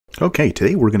Okay,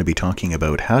 today we're going to be talking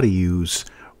about how to use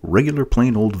regular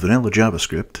plain old vanilla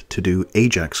JavaScript to do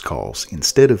Ajax calls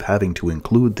instead of having to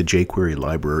include the jQuery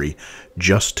library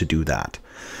just to do that.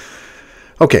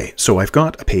 Okay, so I've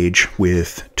got a page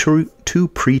with two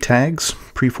pre-tags,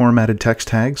 pre-formatted text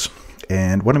tags,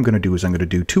 and what I'm going to do is I'm going to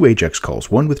do two Ajax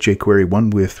calls, one with jQuery, one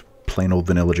with plain old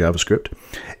vanilla JavaScript,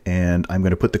 and I'm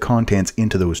going to put the contents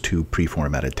into those two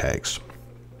pre-formatted tags.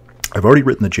 I've already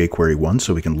written the jQuery one,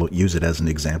 so we can use it as an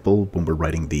example when we're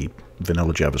writing the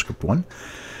vanilla JavaScript one.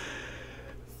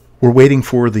 We're waiting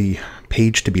for the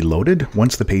page to be loaded.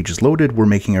 Once the page is loaded, we're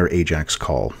making our Ajax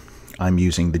call. I'm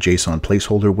using the JSON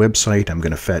placeholder website. I'm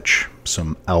going to fetch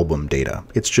some album data.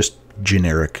 It's just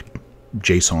generic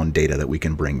JSON data that we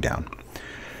can bring down.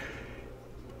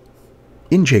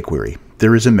 In jQuery,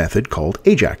 there is a method called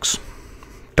Ajax.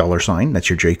 $, that's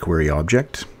your jQuery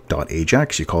object.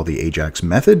 .ajax, you call the Ajax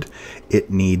method. It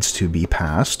needs to be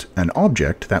passed an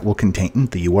object that will contain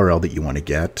the URL that you want to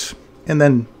get, and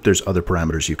then there's other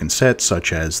parameters you can set,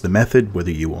 such as the method, whether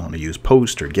you want to use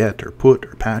post or get or put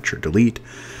or patch or delete,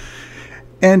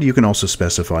 and you can also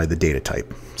specify the data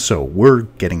type. So we're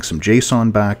getting some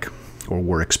JSON back, or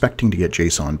we're expecting to get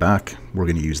JSON back. We're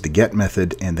going to use the get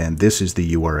method, and then this is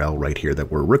the URL right here that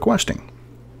we're requesting.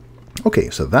 Okay,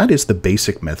 so that is the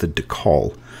basic method to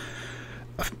call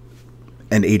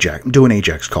an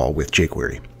Ajax call with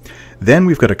jQuery. Then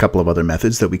we've got a couple of other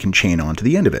methods that we can chain on to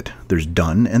the end of it. There's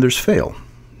done and there's fail.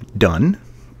 Done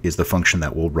is the function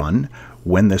that will run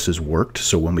when this has worked.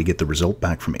 So when we get the result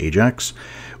back from Ajax,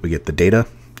 we get the data,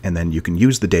 and then you can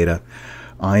use the data.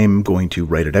 I'm going to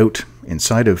write it out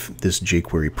inside of this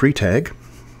jQuery pre-tag.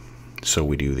 So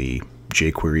we do the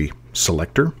jQuery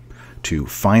selector to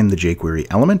find the jQuery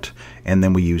element, and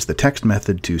then we use the text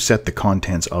method to set the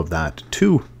contents of that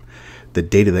to the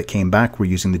data that came back. We're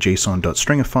using the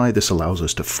json.stringify. This allows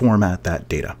us to format that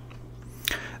data.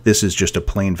 This is just a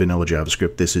plain vanilla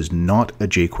JavaScript. This is not a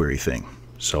jQuery thing.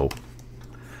 So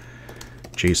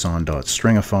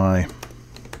json.stringify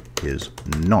is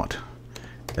not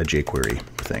a jQuery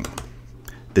thing.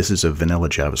 This is a vanilla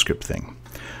JavaScript thing.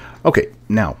 Okay,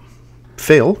 now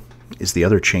fail is the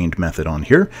other chained method on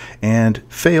here, and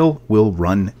fail will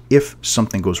run if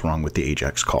something goes wrong with the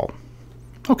Ajax call.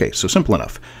 Okay, so simple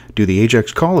enough. Do the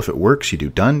Ajax call. If it works, you do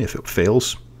done. If it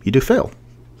fails, you do fail.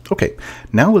 Okay,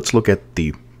 now let's look at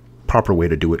the proper way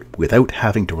to do it without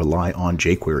having to rely on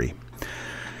jQuery.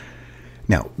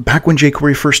 Now, back when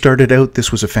jQuery first started out,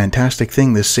 this was a fantastic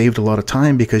thing. This saved a lot of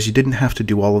time because you didn't have to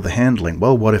do all of the handling.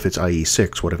 Well, what if it's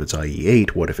IE6? What if it's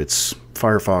IE8? What if it's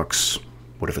Firefox?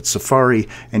 What if it's Safari?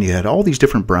 And you had all these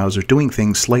different browsers doing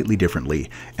things slightly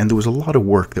differently, and there was a lot of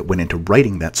work that went into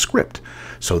writing that script.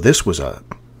 So this was a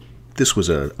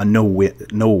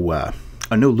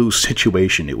no-lose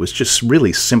situation. It was just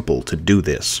really simple to do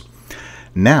this.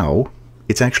 Now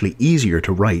it's actually easier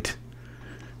to write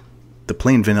the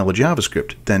plain vanilla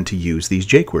JavaScript than to use these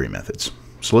jQuery methods.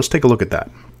 So let's take a look at that.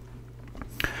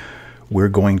 We're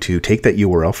going to take that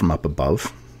URL from up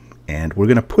above, and we're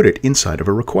going to put it inside of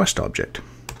a request object.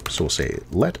 So we'll say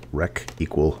let rec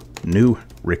equal new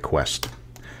request.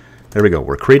 There we go.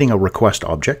 We're creating a request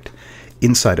object.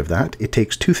 Inside of that, it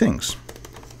takes two things.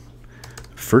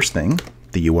 First thing,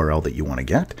 the URL that you want to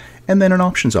get, and then an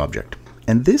options object.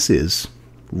 And this is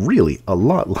really a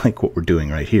lot like what we're doing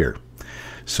right here.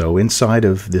 So inside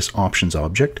of this options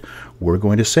object, we're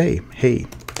going to say, hey,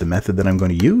 the method that I'm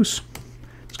going to use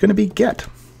is going to be get.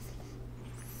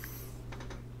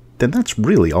 Then that's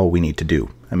really all we need to do.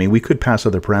 I mean, we could pass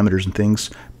other parameters and things,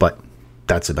 but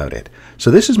that's about it. So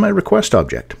this is my request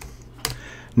object.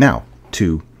 Now,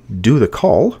 to do the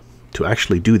call, to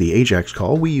actually do the Ajax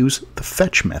call, we use the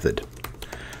fetch method.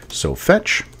 So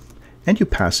fetch, and you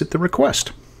pass it the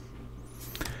request.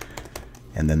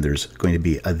 And then there's going to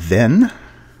be a then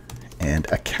and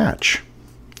a catch.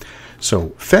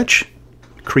 So fetch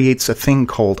creates a thing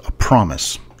called a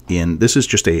promise. This is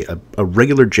just a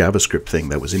regular JavaScript thing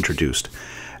that was introduced.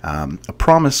 A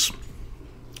promise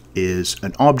is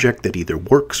an object that either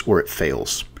works or it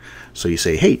fails. So you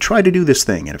say, hey, try to do this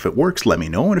thing, and if it works, let me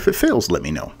know, and if it fails, let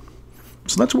me know.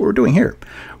 So that's what we're doing here.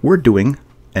 We're doing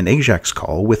an Ajax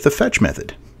call with the fetch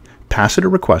method. Pass it a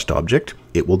request object,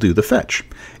 it will do the fetch.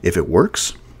 If it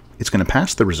works, it's going to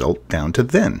pass the result down to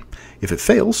then. If it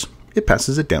fails, it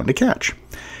passes it down to catch.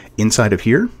 Inside of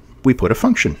here, we put a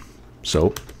function.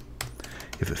 So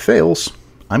if it fails,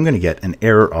 I'm going to get an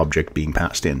error object being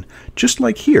passed in. Just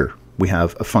like here, we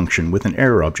have a function with an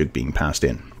error object being passed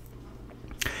in.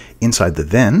 Inside the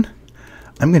then,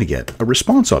 I'm going to get a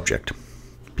response object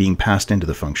being passed into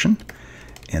the function,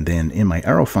 and then in my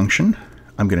arrow function,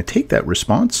 I'm going to take that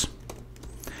response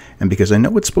And because I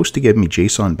know it's supposed to give me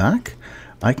JSON back,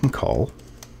 I can call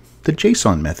the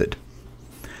JSON method.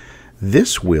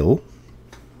 This will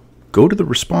go to the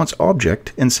response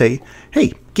object and say,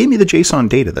 hey, give me the JSON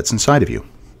data that's inside of you.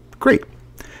 Great.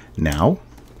 Now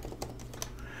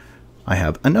I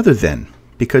have another then,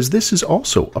 because this is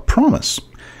also a promise.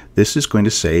 This is going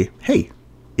to say, hey,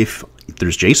 if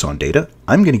there's JSON data,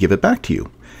 I'm going to give it back to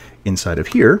you. Inside of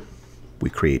here, we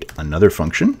create another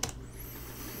function.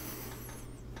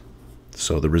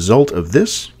 So the result of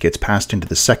this gets passed into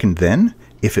the second then.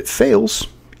 If it fails,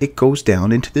 it goes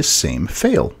down into this same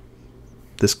fail,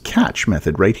 this catch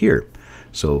method right here.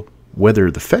 So whether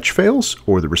the fetch fails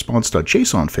or the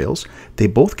response.json fails, they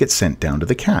both get sent down to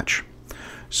the catch.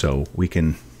 So we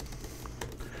can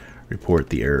report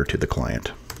the error to the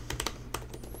client.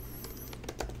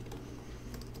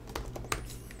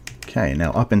 Okay,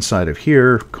 now up inside of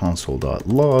here,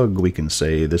 console.log, we can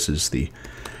say this is the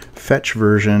fetch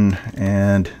version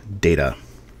and data.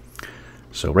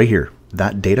 So right here,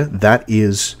 that data, that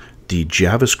is the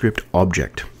JavaScript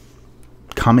object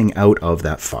coming out of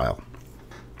that file.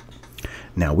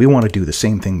 Now we want to do the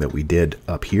same thing that we did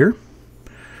up here.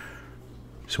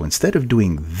 So instead of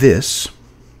doing this,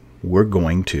 we're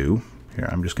going to, here,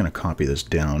 I'm just going to copy this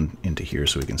down into here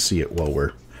so we can see it while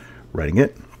we're writing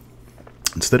it.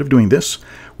 Instead of doing this,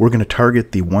 we're going to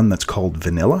target the one that's called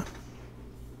vanilla.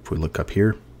 If we look up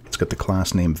here, it's got the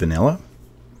class name vanilla.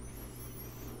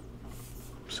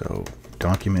 So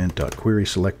document.query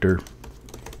selector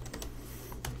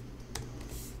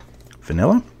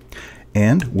vanilla,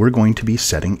 and we're going to be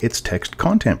setting its text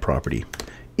content property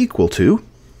equal to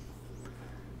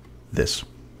this.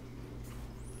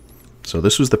 So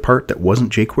this was the part that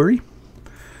wasn't jQuery.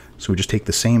 So we just take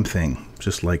the same thing,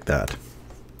 just like that.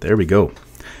 There we go.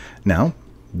 Now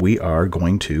we are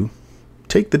going to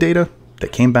take the data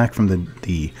that came back from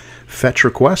the fetch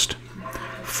request,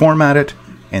 format it,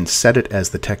 and set it as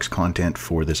the text content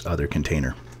for this other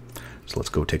container. So let's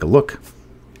go take a look.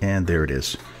 And there it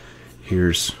is.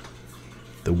 Here's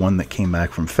the one that came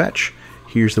back from fetch.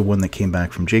 Here's the one that came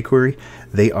back from jQuery.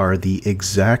 They are the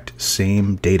exact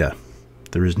same data.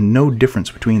 There is no difference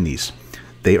between these.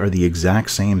 They are the exact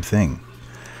same thing.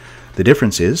 The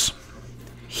difference is,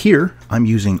 here I'm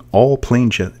using all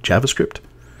plain JavaScript,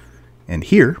 and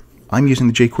here I'm using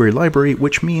the jQuery library,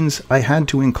 which means I had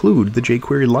to include the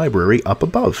jQuery library up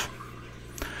above.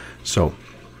 So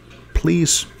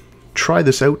please try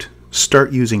this out.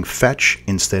 Start using fetch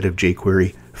instead of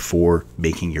jQuery for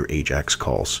making your Ajax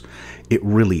calls. It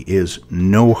really is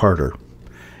no harder.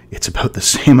 It's about the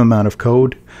same amount of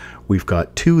code. We've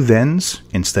got two thens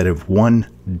instead of one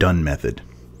done method.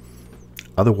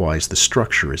 Otherwise, the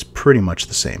structure is pretty much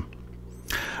the same.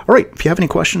 All right, if you have any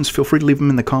questions, feel free to leave them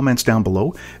in the comments down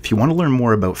below. If you want to learn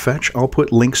more about fetch, I'll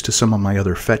put links to some of my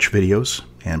other fetch videos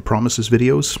and promises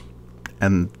videos.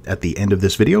 And at the end of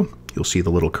this video, you'll see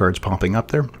the little cards popping up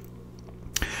there.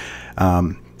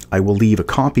 I will leave a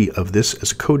copy of this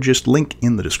as a CodeGist link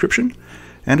in the description.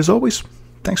 And as always,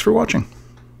 thanks for watching.